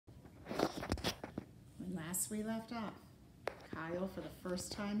Last we left off, Kyle, for the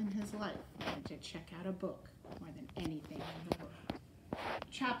first time in his life, wanted to check out a book more than anything in the world.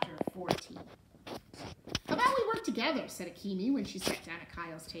 Chapter 14. How about we work together, said Akemi when she sat down at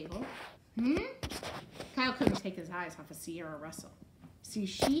Kyle's table. Kyle couldn't take his eyes off of Sierra Russell. See,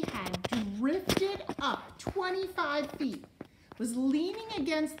 she had drifted up 25 feet, was leaning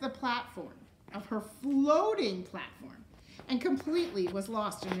against the platform of her floating platform, and completely was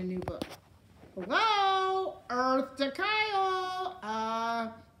lost in a new book. Hello, Earth to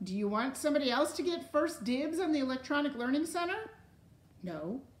Kyle. Do you want somebody else to get first dibs on the Electronic Learning Center?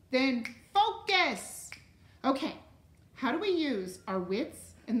 No. Then focus. Okay, how do we use our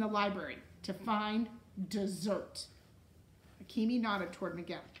wits in the library to find dessert? Akemi nodded toward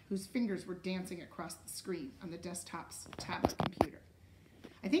Miguel, whose fingers were dancing across the screen on the desktop's tablet computer.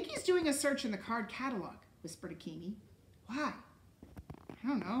 I think he's doing a search in the card catalog, whispered Akemi. Why? I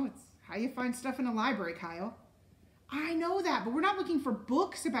don't know. It's how you find stuff in a library, Kyle. I know that, but we're not looking for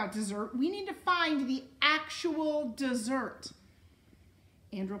books about dessert. We need to find the actual dessert.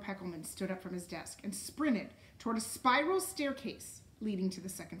 Andrew Peckelman stood up from his desk and sprinted toward a spiral staircase leading to the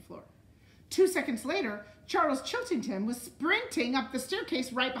second floor. 2 seconds later, Charles Chiltington was sprinting up the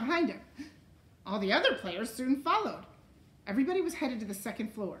staircase right behind him. All the other players soon followed. Everybody was headed to the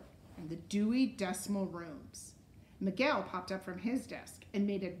second floor and the Dewey Decimal Rooms. Miguel popped up from his desk and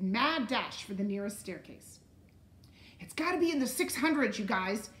made a mad dash for the nearest staircase. It's got to be in the 600s, you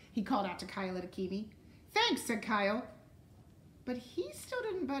guys, he called out to Kyle and Akemi. Thanks, said Kyle. But he still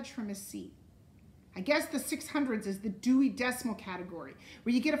didn't budge from his seat. I guess the 600s is the Dewey Decimal category,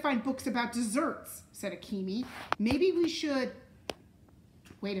 where you get to find books about desserts, said Akemi. Maybe we should...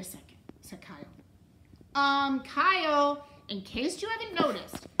 Wait a second, said Kyle. Kyle, in case you haven't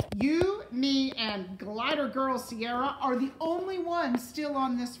noticed, you, me, and glider girl Sierra are the only ones still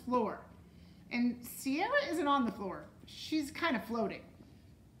on this floor. And Sierra isn't on the floor. She's kind of floating.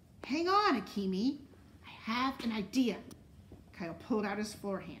 Hang on, Akemi. I have an idea. Kyle pulled out his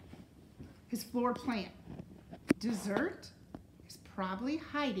floor hand. His floor plan. Dessert is probably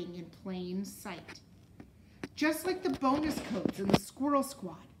hiding in plain sight. Just like the bonus codes in the Squirrel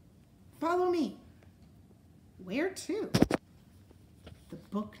Squad. Follow me. Where to? The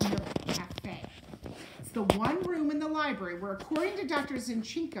Book Nook Cafe. It's the one room in the library where, according to Dr.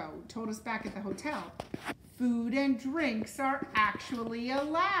 Zinchenko, who told us back at the hotel, food and drinks are actually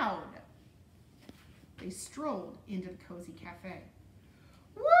allowed. They strolled into the cozy cafe.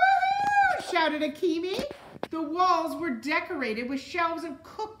 Woo! Shouted Akemi. The walls were decorated with shelves of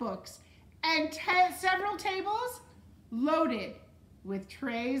cookbooks and several tables loaded with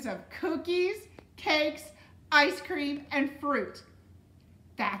trays of cookies, cakes, ice cream, and fruit.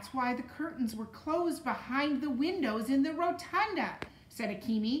 That's why the curtains were closed behind the windows in the rotunda, said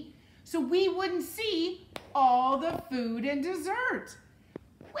Akemi, so we wouldn't see all the food and dessert.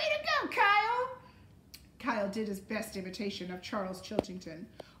 Way to go, Kyle! Kyle did his best imitation of Charles Chiltington.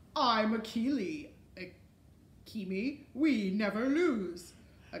 I'm Akemi. We never lose.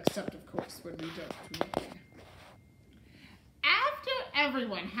 Except, of course, when we don't win. After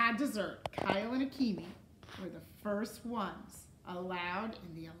everyone had dessert, Kyle and Akemi were the first ones allowed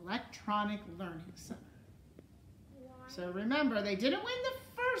in the Electronic Learning Center. So remember, they didn't win the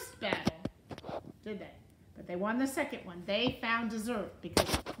first battle, did they? But they won the second one. They found dessert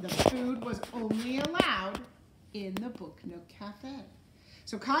because the food was only allowed in the Book Nook Cafe.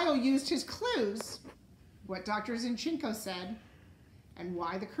 So Kyle used his clues, what Dr. Zinchenko said, and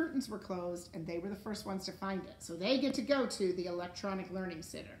why the curtains were closed, and they were the first ones to find it. So they get to go to the Electronic Learning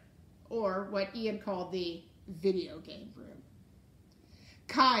Center, or what Ian called the video game room.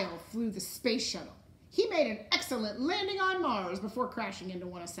 Kyle flew the space shuttle. He made an excellent landing on Mars before crashing into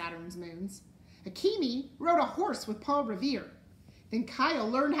one of Saturn's moons. Akemi rode a horse with Paul Revere. Then Kyle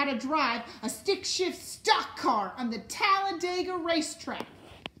learned how to drive a stick-shift stock car on the Talladega racetrack.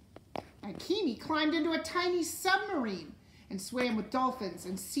 Akemi climbed into a tiny submarine and swam with dolphins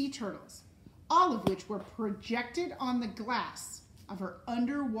and sea turtles, all of which were projected on the glass of her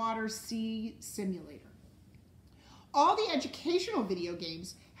underwater sea simulator. All the educational video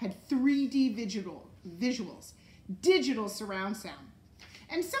games had 3D visuals, digital surround sound,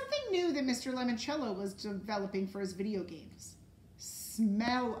 and something new that Mr. Lemoncello was developing for his video games.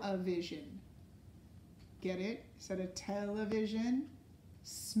 Smell-o-vision. Get it? Instead of television,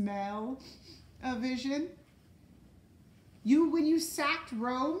 smell-o-vision. When you sacked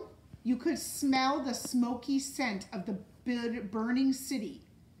Rome, you could smell the smoky scent of the burning city,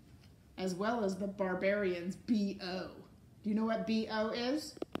 as well as the barbarians' B.O. Do you know what B.O.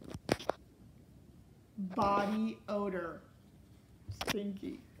 is? Body odor.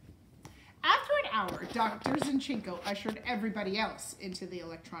 Stinky. After an hour, Dr. Zinchenko ushered everybody else into the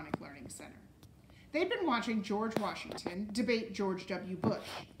Electronic Learning Center. They'd been watching George Washington debate George W. Bush.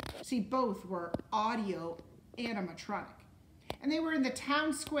 See, both were audio animatronic, and they were in the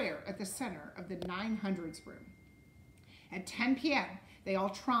town square at the center of the 900s room. At 10 p.m., they all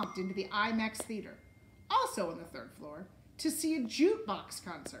tromped into the IMAX theater, also on the third floor, to see a jukebox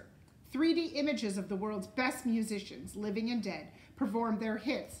concert. 3D images of the world's best musicians, living and dead, performed their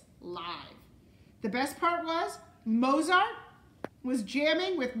hits live. The best part was Mozart was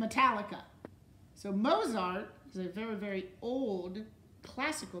jamming with Metallica. So Mozart is a very, very old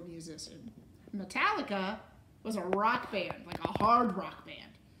classical musician. Metallica was a rock band, like a hard rock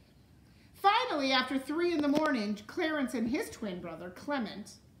band. Finally, after 3 in the morning, Clarence and his twin brother,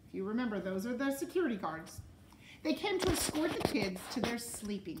 Clement, if you remember, those are the security guards, they came to escort the kids to their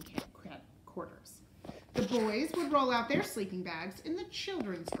sleeping quarters. The boys would roll out their sleeping bags in the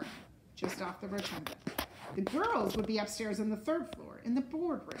children's room, just off the rotunda. The girls would be upstairs on the third floor in the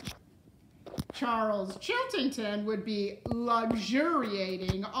boardroom. Charles Chiltington would be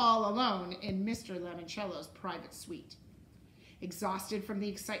luxuriating all alone in Mr. Lemoncello's private suite. Exhausted from the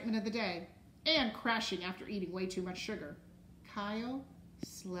excitement of the day and crashing after eating way too much sugar, Kyle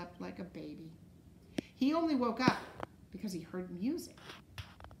slept like a baby. He only woke up because he heard music.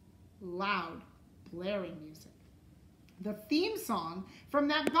 Loud, blaring music. The theme song from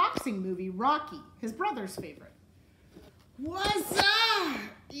that boxing movie, Rocky, his brother's favorite. "What's up?"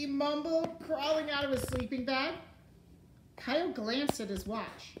 he mumbled, crawling out of his sleeping bag. Kyle glanced at his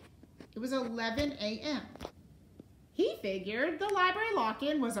watch. It was 11 a.m. He figured the library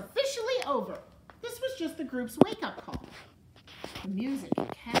lock-in was officially over. This was just the group's wake-up call. The music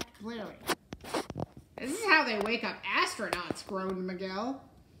kept blaring. "This is how they wake up astronauts," groaned Miguel.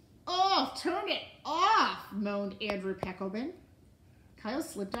 "Oh, turn it off," moaned Andrew Peckelman. Kyle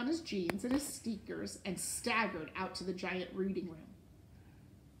slipped on his jeans and his sneakers and staggered out to the giant reading room.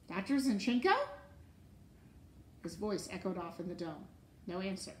 "Dr. Zinchenko?" His voice echoed off in the dome. No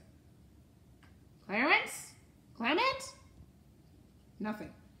answer. "Clarence? Clement?"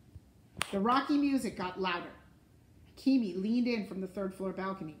 Nothing. The rocky music got louder. Hakimi leaned in from the third floor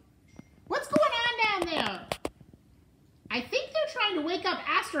balcony. "What's going on down there?" "I think they're trying to wake up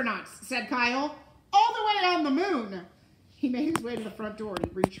astronauts," said Kyle. "All the way on the moon." He made his way to the front door and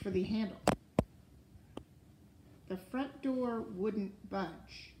he reached for the handle. The front door wouldn't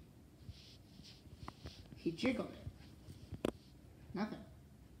budge. He jiggled it. Nothing.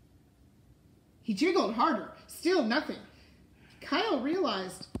 He jiggled harder. Still nothing. Kyle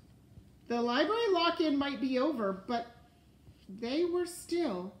realized the library lock-in might be over, but they were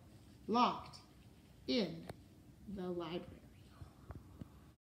still locked in the library.